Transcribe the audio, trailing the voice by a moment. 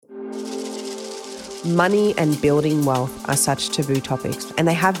Money and building wealth are such taboo topics, and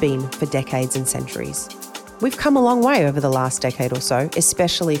they have been for decades and centuries. We've come a long way over the last decade or so,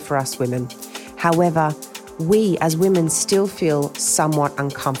 especially for us women. However, we as women still feel somewhat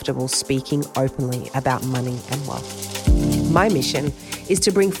uncomfortable speaking openly about money and wealth. My mission is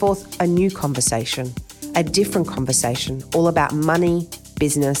to bring forth a new conversation, a different conversation, all about money,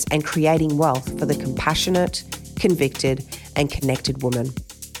 business, and creating wealth for the compassionate, convicted, and connected woman.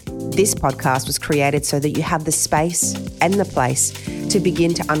 This podcast was created so that you have the space and the place to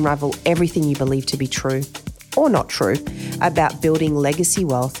begin to unravel everything you believe to be true or not true about building legacy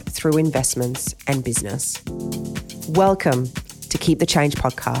wealth through investments and business. Welcome to Keep the Change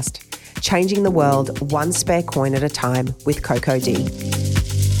podcast, changing the world one spare coin at a time with Coco D.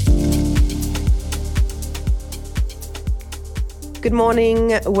 Good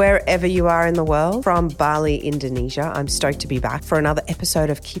morning, wherever you are in the world. From Bali, Indonesia, I'm stoked to be back for another episode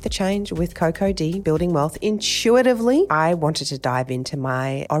of Keep the Change with Coco D, building wealth intuitively. I wanted to dive into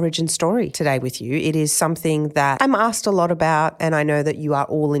my origin story today with you. It is something that I'm asked a lot about, and I know that you are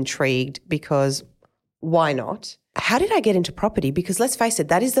all intrigued because why not? How did I get into property? Because let's face it,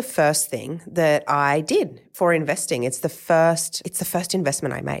 that is the first thing that I did for investing. It's the first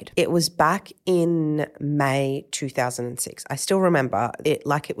investment I made. It was back in May 2006. I still remember it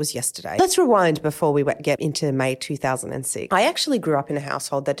like it was yesterday. Let's rewind before we get into May 2006. I actually grew up in a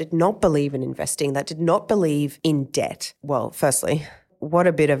household that did not believe in investing, that did not believe in debt. Well, firstly, what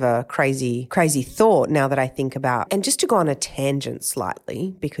a bit of a crazy thought now that I think about. And just to go on a tangent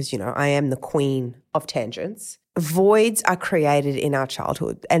slightly, because, I am the queen of tangents. Voids are created in our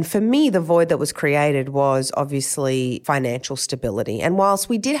childhood. And for me, the void that was created was obviously financial stability. And whilst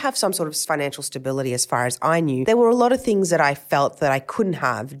we did have some sort of financial stability as far as I knew, there were a lot of things that I felt that I couldn't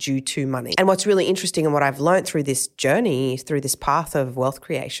have due to money. And what's really interesting and what I've learned through this journey, through this path of wealth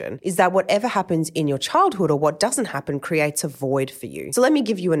creation, is that whatever happens in your childhood or what doesn't happen creates a void for you. So let me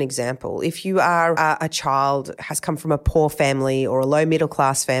give you an example. If you are a child, has come from a poor family or a low middle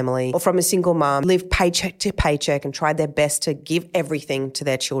class family or from a single mom, lived paycheck to paycheck, and tried their best to give everything to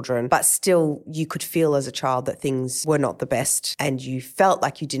their children, but still you could feel as a child that things were not the best and you felt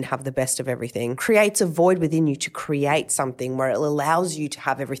like you didn't have the best of everything, creates a void within you to create something where it allows you to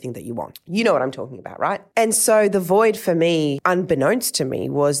have everything that you want. You know what I'm talking about, right? And so the void for me, unbeknownst to me,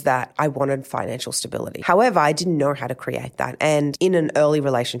 was that I wanted financial stability. However, I didn't know how to create that. And in an early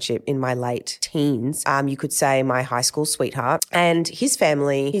relationship in my late teens, you could say my high school sweetheart and his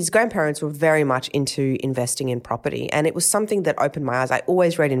family, his grandparents were very much into investing in property. And it was something that opened my eyes. I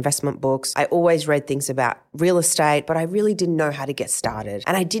always read investment books. I always read things about real estate, but I really didn't know how to get started.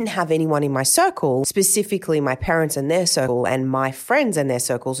 And I didn't have anyone in my circle, specifically my parents and their circle and my friends and their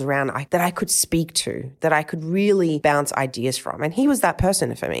circles around that I could speak to, that I could really bounce ideas from. And he was that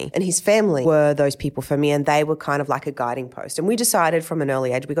person for me. And his family were those people for me. And they were kind of like a guiding post. And we decided from an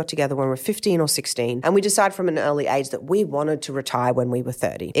early age, we got together when we were 15 or 16, and we decided from an early age that we wanted to retire when we were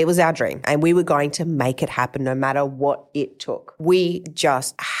 30. It was our dream. And we were going to make it happen no matter what it took. We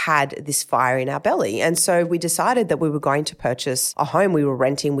just had this fire in our belly. And so we decided that we were going to purchase a home. We were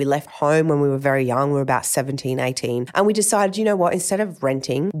renting. We left home when we were very young. We were about 17, 18. And we decided, you know what, instead of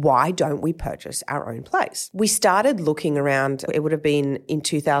renting, why don't we purchase our own place? We started looking around. It would have been in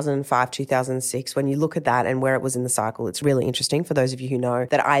 2005, 2006. When you look at that and where it was in the cycle, it's really interesting for those of you who know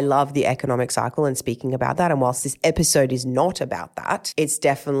that I love the economic cycle and speaking about that. And whilst this episode is not about that, it's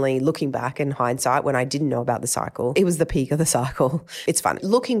definitely looking back in hindsight when I didn't know about the cycle. It was the peak of the cycle. It's fun.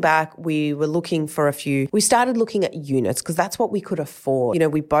 Looking back, we were looking for we started looking at units because that's what we could afford.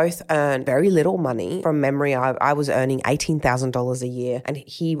 We both earned very little money. From memory, I was earning $18,000 a year and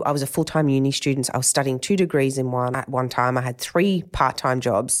I was a full-time uni student. I was studying 2 degrees in one. At one time, I had 3 part-time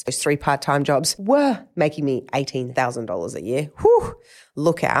jobs. Those 3 part-time jobs were making me $18,000 a year. Whew.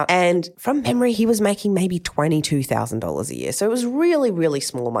 Look out. And from memory, he was making maybe $22,000 a year. So it was really, really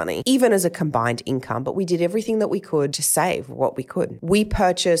small money, even as a combined income. But we did everything that we could to save what we could. We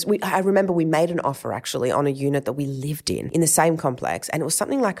purchased, I remember we made an offer actually on a unit that we lived in the same complex. And it was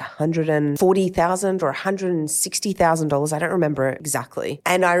something like $140,000 or $160,000. I don't remember exactly.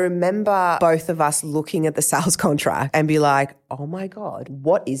 And I remember both of us looking at the sales contract and be like, oh my God,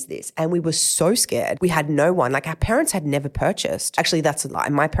 what is this? And we were so scared. We had no one, like our parents had never purchased. Actually, that's a lie.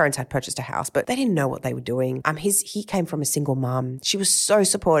 My parents had purchased a house, but they didn't know what they were doing. He came from a single mom. She was so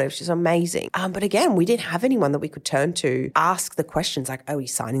supportive. She's amazing. But again, we didn't have anyone that we could turn to, ask the questions like, are we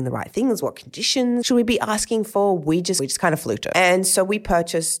signing the right things? What conditions should we be asking for? We just kind of flew to. And so we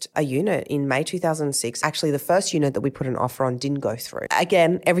purchased a unit in May 2006. Actually, the first unit that we put an offer on didn't go through.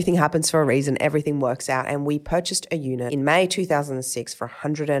 Again, everything happens for a reason. Everything works out. And we purchased a unit in May 2006 for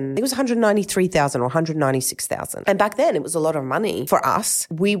 $193,000 or $196,000. And back then it was a lot of money for us.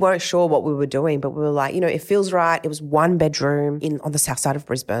 We weren't sure what we were doing, but we were like, it feels right. It was 1 bedroom on the south side of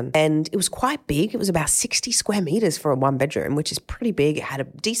Brisbane, and it was quite big. It was about 60 square meters for a 1 bedroom, which is pretty big. It had a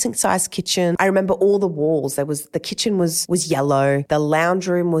decent sized kitchen. I remember all the walls. The kitchen was yellow. The lounge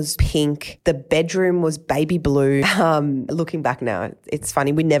room was pink. The bedroom was baby blue. Looking back now, it's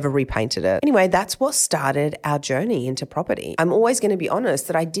funny. We never repainted it. Anyway, that's what started our journey into property. I'm always going to be honest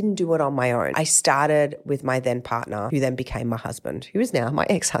that I didn't do it on my own. I started with my then partner, who then became my husband, who is now my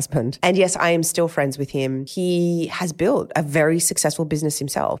ex-husband. And yes, I am still friends with him. He has built a very successful business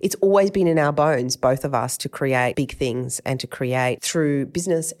himself. It's always been in our bones, both of us, to create big things and to create through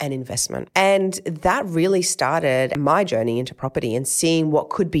business and investment. And that really started my journey into property and seeing what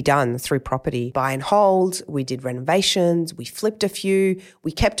could be done through property. Buy and hold, we did renovations, we flipped a few,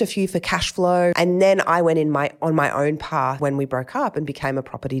 we kept a few for cash flow. And then I went on my own path when we broke up and became a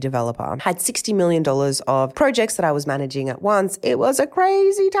property developer. Had $60 million of projects that I was managing at once. It was a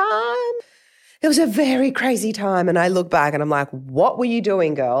crazy time. It was a very crazy time. And I look back and I'm like, what were you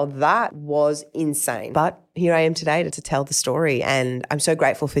doing, girl? That was insane. But here I am today to tell the story. And I'm so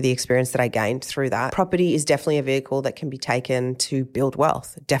grateful for the experience that I gained through that. Property is definitely a vehicle that can be taken to build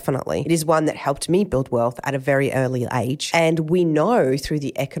wealth. Definitely. It is one that helped me build wealth at a very early age. And we know through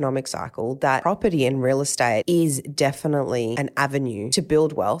the economic cycle that property and real estate is definitely an avenue to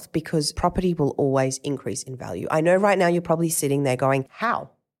build wealth because property will always increase in value. I know right now you're probably sitting there going, how?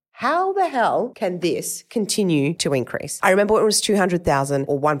 How the hell can this continue to increase? I remember when it was 200,000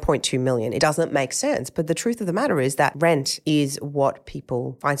 or 1.2 million. It doesn't make sense. But the truth of the matter is that rent is what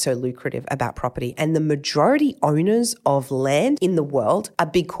people find so lucrative about property. And the majority owners of land in the world are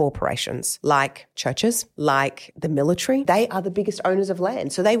big corporations like churches, like the military. They are the biggest owners of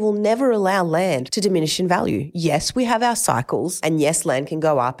land. So they will never allow land to diminish in value. Yes, we have our cycles and yes, land can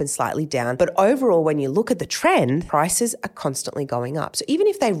go up and slightly down. But overall, when you look at the trend, prices are constantly going up. So even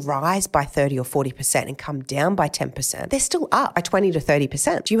if they rise by 30 or 40% and come down by 10%, they're still up by 20 to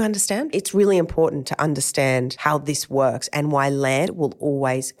 30%. Do you understand? It's really important to understand how this works and why land will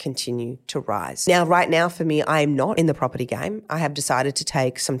always continue to rise. Now, right now for me, I am not in the property game. I have decided to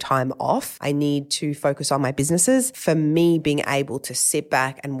take some time off. I need to focus on my businesses. For me, being able to sit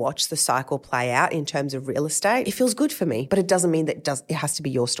back and watch the cycle play out in terms of real estate, it feels good for me, but it doesn't mean that it has to be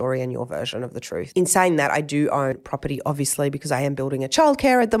your story and your version of the truth. In saying that, I do own property, obviously, because I am building a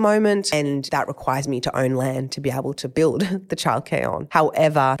childcare at the moment, and that requires me to own land to be able to build the childcare on.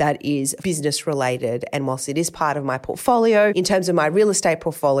 However, that is business related, and whilst it is part of my portfolio, in terms of my real estate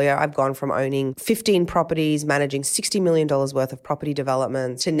portfolio, I've gone from owning 15 properties, managing $60 million worth of property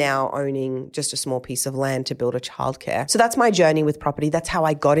development, to now owning just a small piece of land to build a childcare. So that's my journey with property. That's how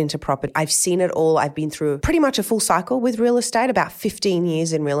I got into property. I've seen it all. I've been through pretty much a full cycle with real estate, about 15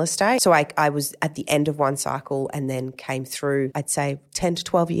 years in real estate. So I was at the end of one cycle and then came through, I'd say 10 to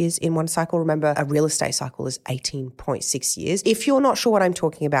 12 years in one cycle. Remember, a real estate cycle is 18.6 years. If you're not sure what I'm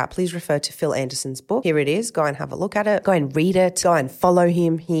talking about, please refer to Phil Anderson's book. Here it is. Go and have a look at it. Go and read it. Go and follow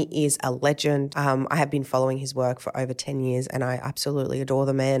him. He is a legend. I have been following his work for over 10 years and I absolutely adore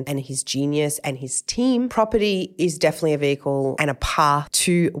the man and his genius and his team. Property is definitely a vehicle and a path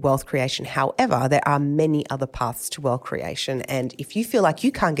to wealth creation. However, there are many other paths to wealth creation. And if you feel like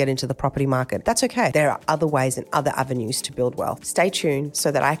you can't get into the property market, that's okay. There are other ways and other avenues to build wealth. Stay tuned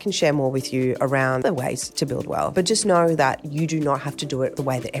so that I can share more with you around the ways to build wealth. But just know that you do not have to do it the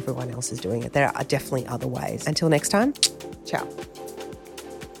way that everyone else is doing it. There are definitely other ways. Until next time, ciao.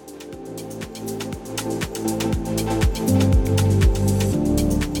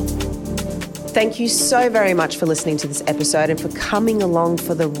 Thank you so very much for listening to this episode and for coming along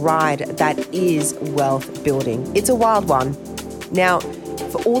for the ride that is wealth building. It's a wild one. Now,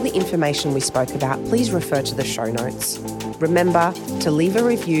 for all the information we spoke about, please refer to the show notes. Remember to leave a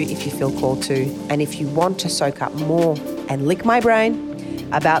review if you feel called to, and if you want to soak up more and lick my brain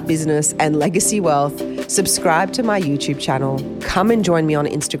about business and legacy wealth, subscribe to my YouTube channel. Come and join me on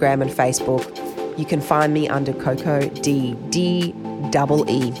Instagram and Facebook. You can find me under Coco D,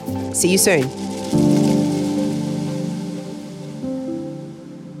 D-double-E. See you soon.